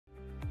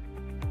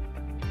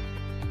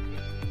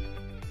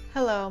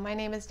Hello, my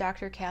name is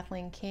Dr.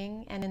 Kathleen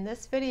King, and in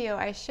this video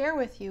I share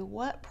with you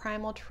what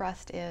Primal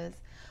Trust is,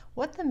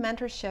 what the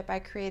mentorship I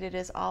created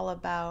is all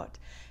about,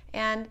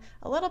 and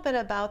a little bit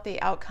about the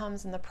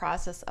outcomes and the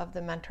process of the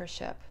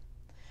mentorship.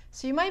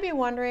 So you might be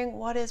wondering,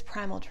 what is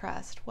Primal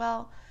Trust?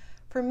 Well,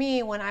 for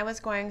me, when I was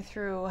going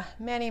through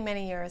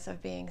many years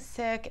of being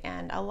sick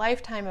and a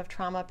lifetime of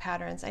trauma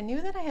patterns, I knew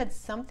that I had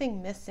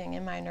something missing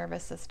in my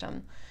nervous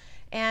system.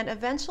 And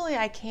eventually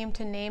I came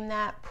to name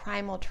that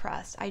Primal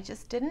Trust. I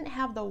just didn't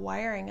have the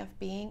wiring of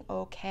being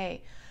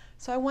okay.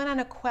 So I went on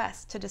a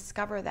quest to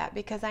discover that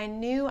because I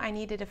knew I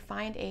needed to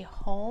find a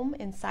home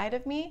inside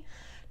of me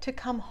to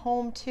come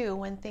home to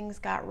when things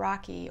got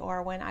rocky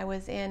or when I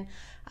was in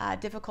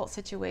difficult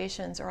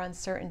situations or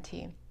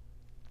uncertainty.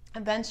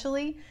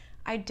 Eventually,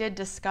 I did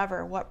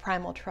discover what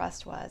Primal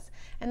Trust was.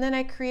 And then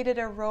I created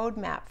a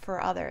roadmap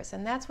for others.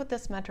 And that's what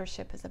this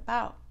mentorship is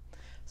about.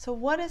 So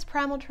what is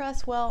Primal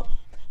Trust? Well,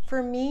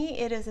 for me,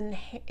 it is an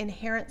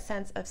inherent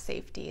sense of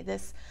safety,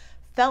 this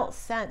felt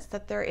sense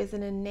that there is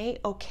an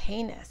innate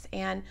okayness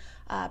and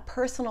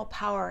personal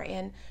power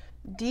in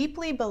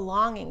deeply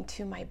belonging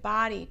to my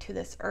body, to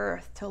this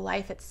earth, to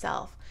life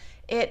itself.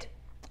 It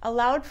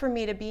allowed for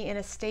me to be in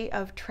a state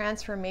of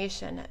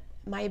transformation,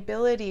 my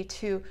ability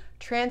to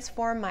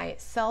transform my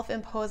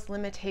self-imposed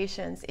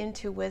limitations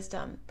into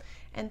wisdom.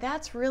 And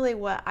that's really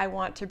what I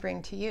want to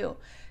bring to you.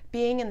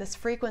 Being in this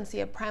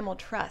frequency of primal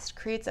trust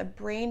creates a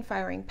brain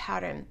firing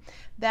pattern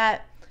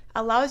that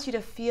allows you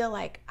to feel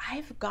like,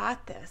 I've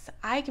got this,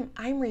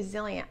 I'm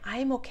resilient,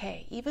 I'm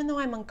okay. Even though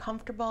I'm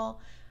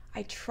uncomfortable,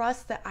 I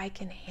trust that I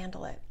can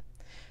handle it.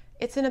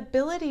 It's an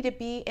ability to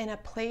be in a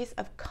place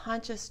of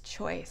conscious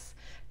choice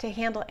to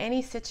handle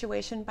any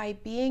situation by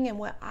being in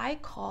what I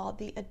call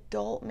the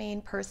adult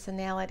main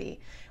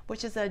personality,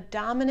 which is a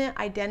dominant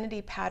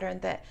identity pattern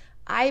that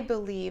I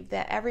believe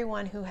that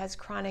everyone who has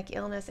chronic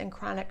illness and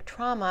chronic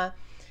trauma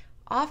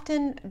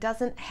often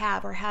doesn't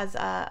have or has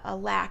a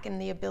lack in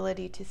the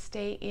ability to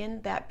stay in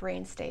that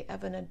brain state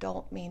of an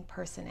adult main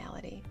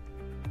personality.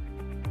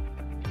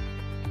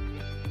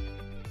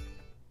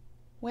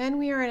 When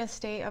we are in a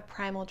state of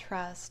primal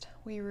trust,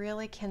 we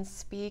really can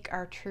speak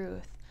our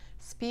truth,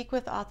 speak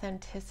with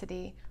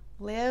authenticity,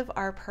 live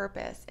our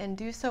purpose, and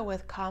do so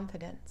with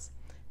confidence.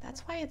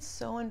 That's why it's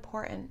so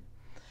important.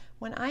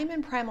 When I'm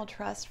in primal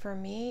trust, for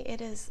me,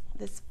 it is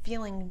this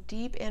feeling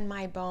deep in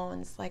my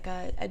bones, like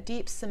a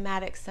deep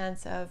somatic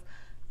sense of,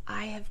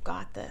 I have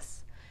got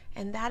this.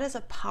 And that is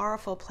a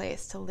powerful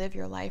place to live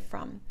your life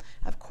from.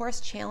 Of course,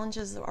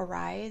 challenges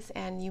arise,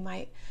 and you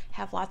might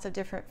have lots of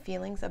different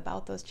feelings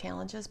about those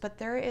challenges, but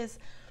there is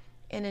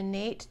an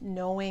innate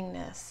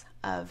knowingness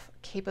of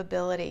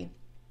capability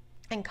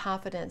and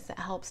confidence that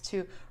helps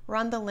to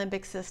run the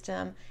limbic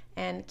system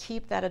and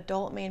keep that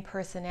adult main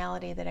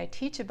personality that I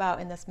teach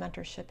about in this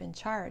mentorship in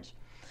charge.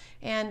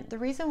 And the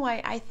reason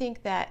why I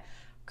think that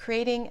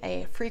creating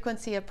a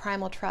frequency of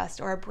primal trust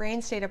or a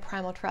brain state of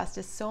primal trust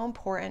is so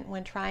important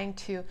when trying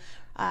to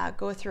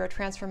go through a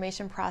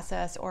transformation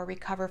process or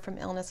recover from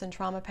illness and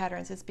trauma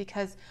patterns is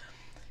because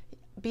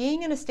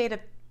being in a state of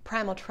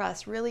primal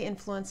trust really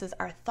influences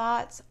our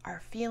thoughts,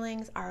 our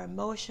feelings, our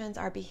emotions,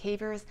 our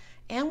behaviors,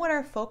 and what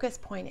our focus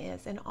point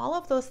is. And all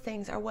of those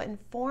things are what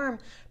inform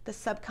the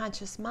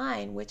subconscious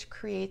mind, which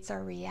creates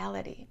our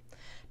reality.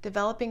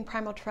 Developing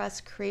primal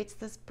trust creates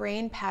this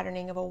brain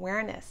patterning of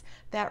awareness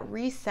that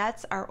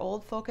resets our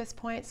old focus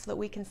points so that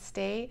we can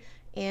stay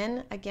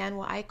in, again,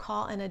 what I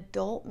call an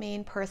adult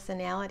main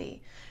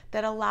personality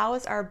that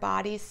allows our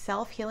body's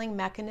self-healing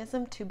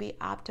mechanism to be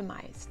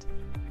optimized.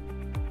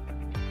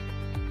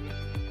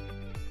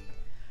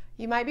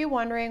 You might be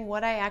wondering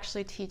what I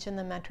actually teach in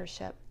the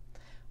mentorship.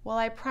 Well,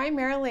 I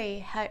primarily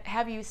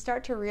have you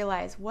start to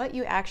realize what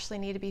you actually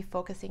need to be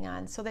focusing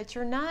on so that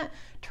you're not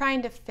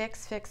trying to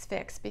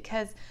fix,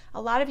 because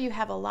a lot of you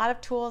have a lot of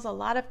tools, a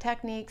lot of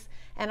techniques,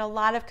 and a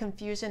lot of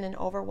confusion and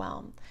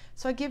overwhelm.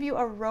 So I give you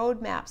a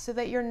roadmap so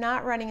that you're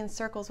not running in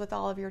circles with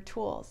all of your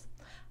tools.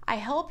 I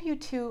help you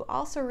to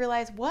also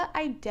realize what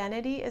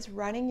identity is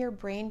running your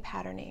brain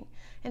patterning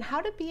and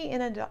how to be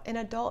an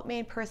adult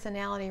main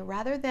personality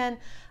rather than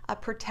a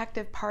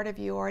protective part of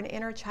you or an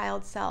inner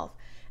child self,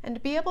 and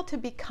to be able to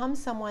become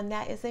someone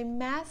that is a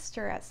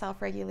master at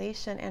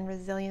self-regulation and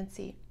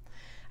resiliency.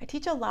 I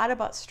teach a lot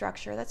about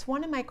structure. That's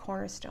one of my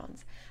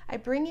cornerstones. I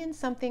bring in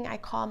something I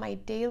call my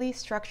daily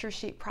structure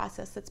sheet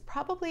process. That's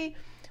probably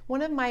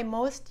one of my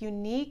most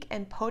unique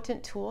and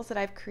potent tools that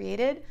I've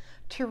created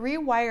to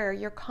rewire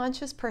your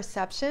conscious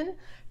perception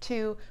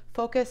to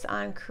focus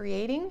on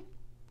creating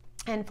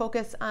and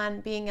focus on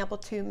being able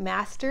to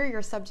master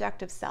your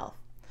subjective self.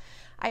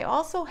 I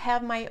also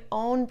have my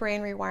own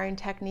brain rewiring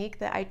technique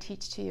that I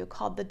teach to you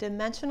called the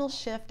Dimensional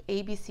Shift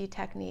ABC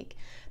technique.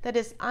 That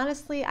is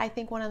honestly, I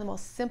think, one of the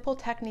most simple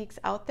techniques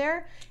out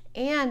there,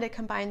 and it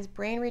combines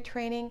brain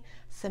retraining,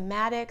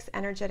 somatics,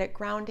 energetic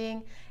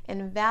grounding,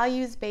 and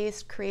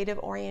values-based creative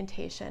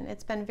orientation.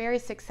 It's been very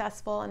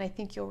successful, and I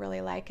think you'll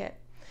really like it.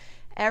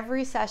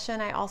 Every session,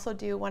 I also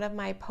do one of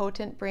my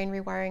potent brain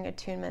rewiring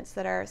attunements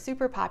that are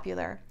super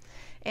popular.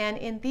 And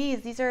in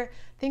these are,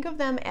 think of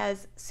them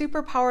as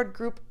superpowered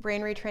group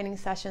brain retraining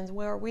sessions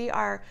where we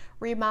are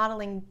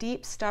remodeling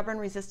deep, stubborn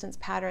resistance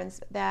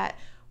patterns that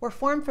were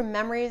formed from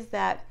memories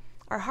that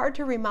are hard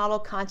to remodel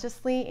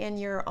consciously in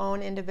your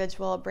own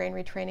individual brain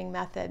retraining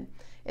method.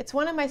 It's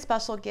one of my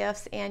special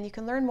gifts, and you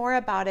can learn more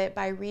about it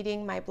by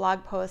reading my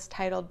blog post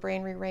titled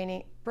Brain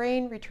Retraining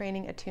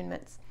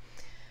Attunements.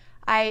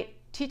 I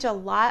teach a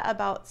lot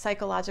about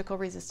psychological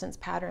resistance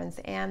patterns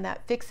and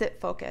that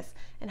fix-it focus,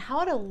 and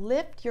how to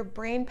lift your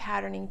brain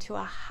patterning to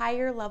a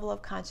higher level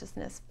of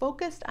consciousness,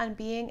 focused on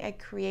being a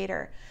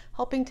creator,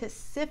 helping to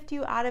sift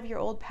you out of your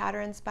old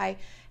patterns by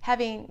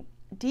having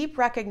deep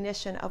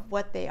recognition of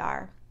what they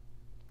are.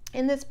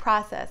 In this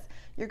process,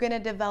 you're going to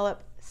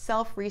develop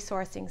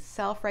self-resourcing,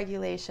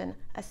 self-regulation,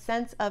 a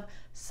sense of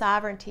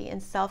sovereignty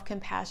and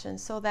self-compassion,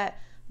 so that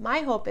my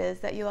hope is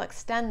that you'll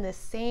extend this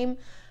same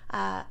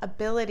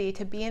ability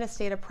to be in a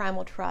state of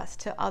primal trust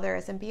to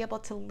others and be able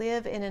to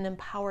live in an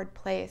empowered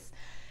place.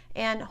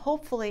 And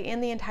hopefully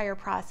in the entire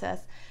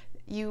process,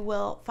 you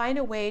will find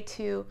a way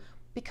to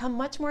become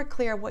much more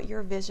clear what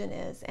your vision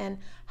is and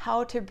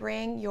how to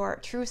bring your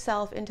true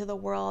self into the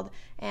world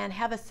and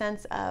have a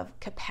sense of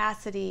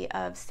capacity,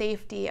 of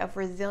safety, of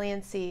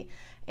resiliency,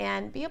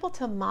 and be able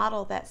to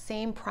model that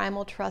same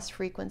primal trust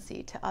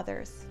frequency to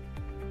others.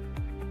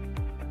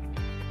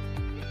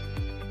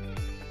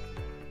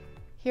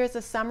 Here's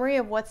a summary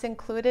of what's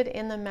included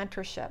in the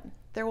mentorship.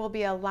 There will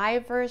be a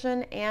live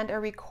version and a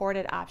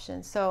recorded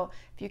option. So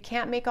if you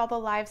can't make all the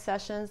live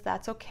sessions,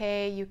 that's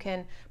okay. You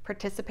can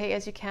participate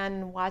as you can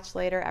and watch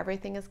later.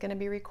 Everything is going to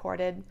be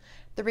recorded.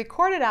 The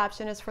recorded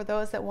option is for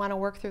those that want to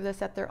work through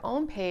this at their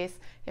own pace,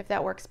 if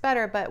that works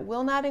better, but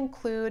will not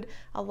include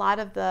a lot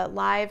of the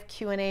live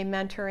Q&A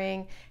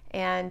mentoring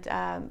and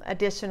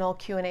additional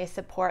Q&A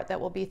support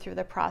that will be through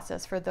the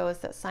process for those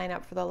that sign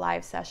up for the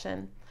live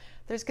session.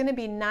 There's going to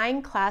be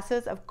 9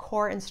 classes of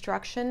core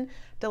instruction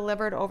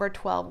delivered over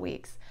 12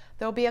 weeks.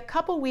 There'll be a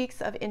couple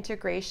weeks of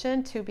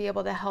integration to be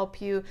able to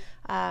help you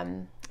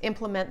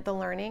implement the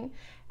learning.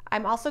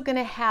 I'm also going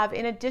to have,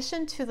 in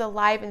addition to the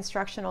live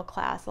instructional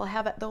class,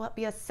 there'll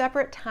be a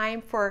separate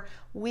time for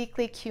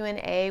weekly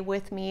Q&A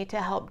with me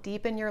to help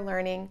deepen your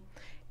learning.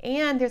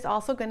 And there's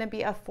also going to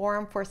be a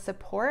forum for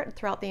support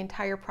throughout the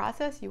entire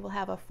process. You will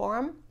have a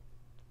forum.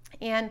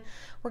 And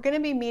we're going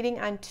to be meeting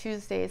on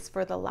Tuesdays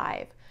for the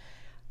live.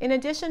 In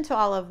addition to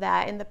all of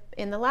that,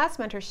 in the last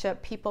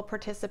mentorship, people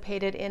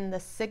participated in the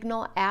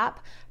Signal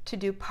app to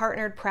do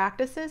partnered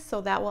practices,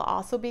 so that will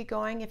also be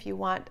going if you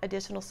want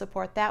additional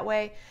support that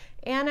way.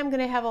 And I'm going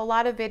to have a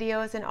lot of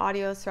videos and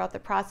audios throughout the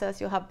process.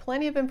 You'll have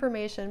plenty of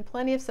information,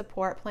 plenty of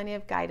support, plenty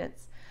of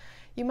guidance.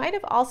 You might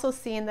have also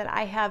seen that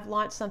I have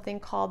launched something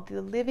called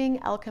the Living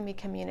Alchemy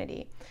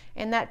Community,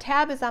 and that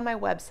tab is on my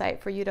website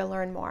for you to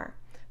learn more.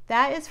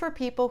 That is for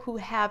people who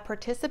have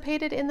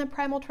participated in the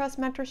Primal Trust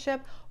mentorship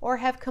or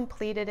have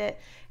completed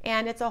it,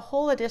 and it's a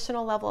whole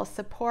additional level of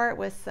support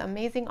with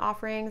amazing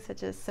offerings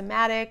such as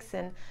somatics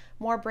and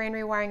more brain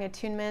rewiring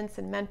attunements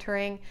and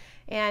mentoring.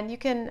 And you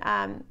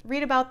can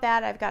read about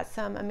that. I've got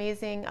some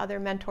amazing other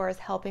mentors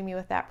helping me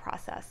with that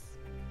process.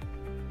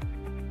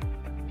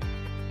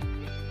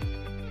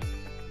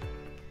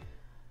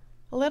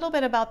 A little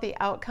bit about the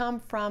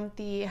outcome from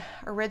the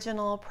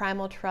original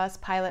Primal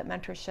Trust pilot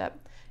mentorship.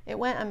 It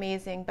went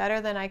amazing,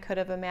 better than I could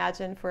have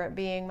imagined for it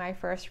being my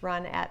first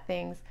run at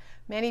things.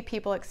 Many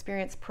people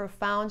experienced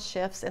profound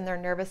shifts in their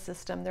nervous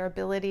system, their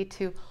ability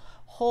to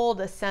hold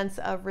a sense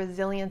of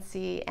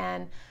resiliency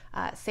and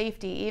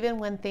safety, even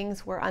when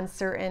things were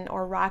uncertain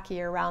or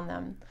rocky around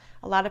them.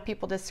 A lot of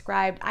people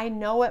described, I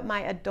know what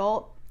my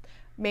adult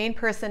main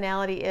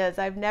personality is.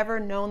 I've never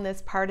known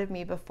this part of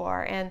me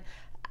before, and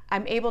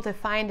I'm able to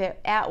find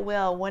it at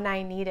will when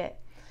I need it.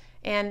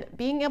 And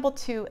being able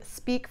to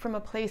speak from a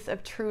place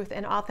of truth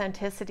and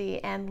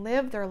authenticity and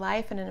live their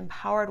life in an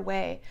empowered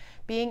way,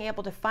 being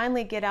able to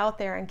finally get out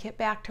there and get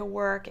back to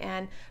work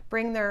and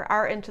bring their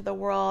art into the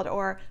world,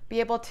 or be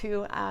able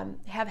to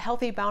have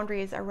healthy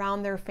boundaries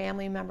around their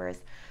family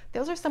members.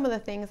 Those are some of the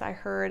things I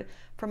heard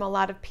from a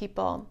lot of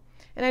people.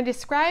 And I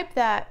described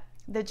that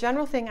the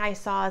general thing I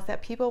saw is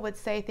that people would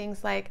say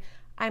things like,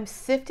 I'm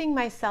sifting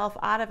myself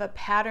out of a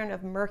pattern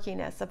of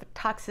murkiness, of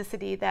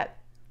toxicity that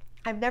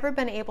I've never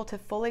been able to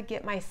fully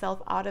get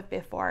myself out of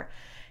before.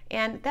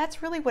 And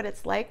that's really what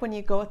it's like when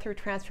you go through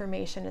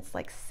transformation. It's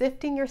like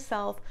sifting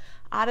yourself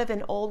out of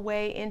an old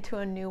way into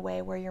a new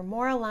way where you're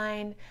more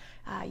aligned,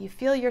 you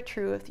feel your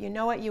truth, you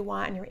know what you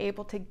want, and you're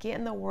able to get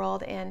in the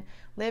world and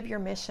live your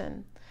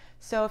mission.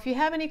 So if you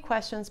have any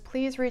questions,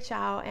 please reach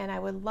out, and I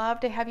would love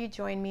to have you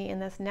join me in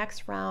this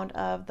next round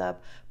of the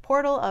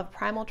Portal of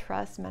Primal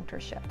Trust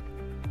mentorship.